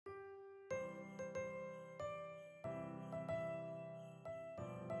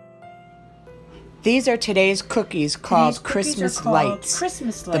These are today's cookies called Christmas Lights.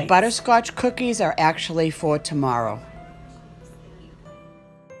 Christmas Lights. The butterscotch cookies are actually for tomorrow.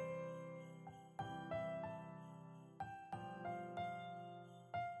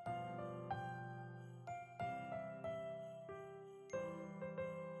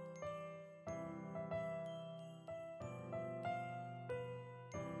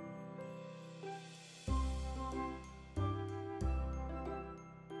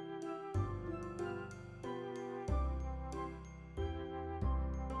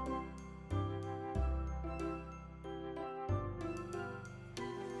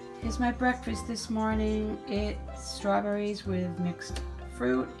 Here's my breakfast this morning. It's strawberries with mixed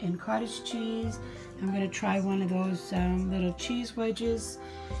fruit and cottage cheese. I'm going to try one of those little cheese wedges,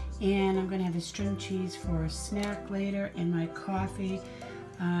 and I'm going to have a string cheese for a snack later. In my coffee,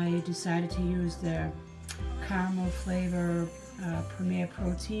 I decided to use the caramel flavor Premier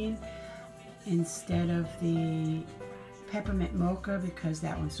Protein instead of the peppermint mocha because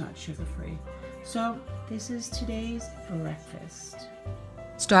that one's not sugar-free. So this is today's breakfast.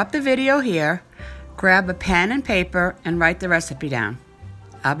 Stop the video here, grab a pen and paper, and write the recipe down.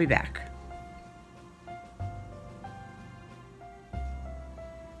 I'll be back.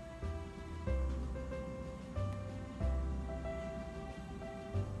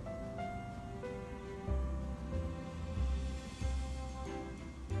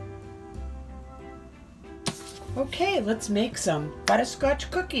 Okay, let's make some butterscotch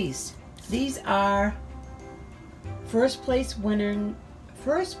cookies. These are first place winning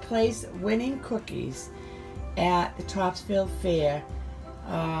cookies at the Topsfield Fair,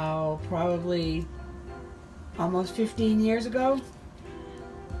 probably almost 15 years ago.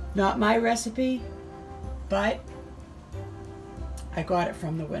 Not my recipe, but I got it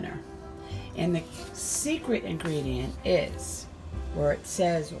from the winner. And the secret ingredient is where it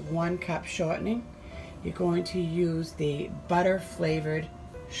says 1 cup shortening. You're going to use the butter flavored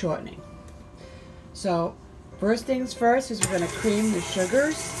shortening. So first things first is we're going to cream the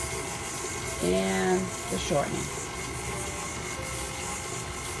sugars and the shortening.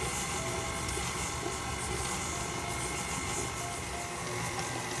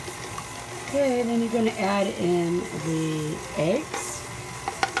 Okay, then you're going to add in the eggs,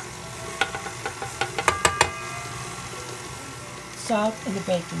 salt, and the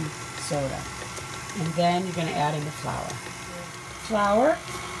baking soda. And then you're going to add in the flour.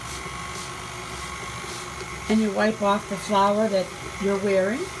 And you wipe off the flour that you're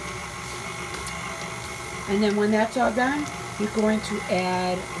wearing. And then when that's all done, you're going to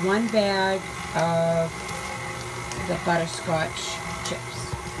add 1 bag of the butterscotch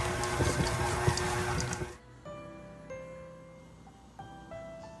chips.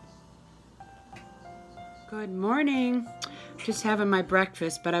 Good morning. Just having my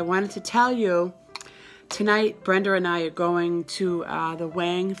breakfast, but I wanted to tell you, tonight Brenda and I are going to the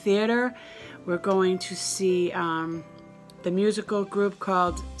Wang Theater. We're going to see the musical group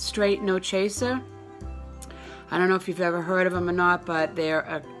called Straight No Chaser. I don't know if you've ever heard of them or not, but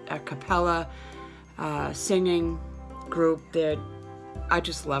they're a cappella singing group. I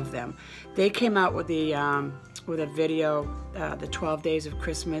just love them. They came out with a video, the 12 Days of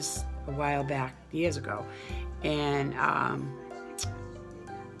Christmas, a while back, years ago, and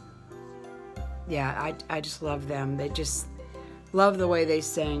yeah, I just love them. They just love the way they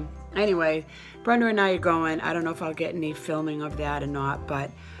sing. Anyway, Brenda and I are going. I don't know if I'll get any filming of that or not,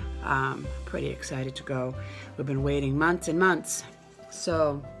 but I'm pretty excited to go. We've been waiting months and months.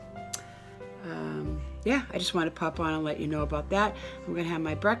 So, yeah, I just want to pop on and let you know about that. I'm going to have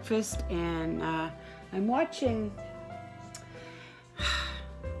my breakfast, and I'm watching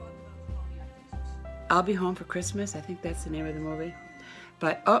I'll Be Home for Christmas. I think that's the name of the movie.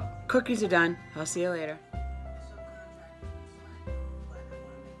 But, oh, cookies are done. I'll see you later.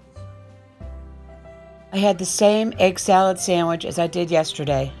 I had the same egg salad sandwich as I did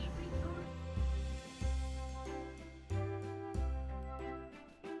yesterday.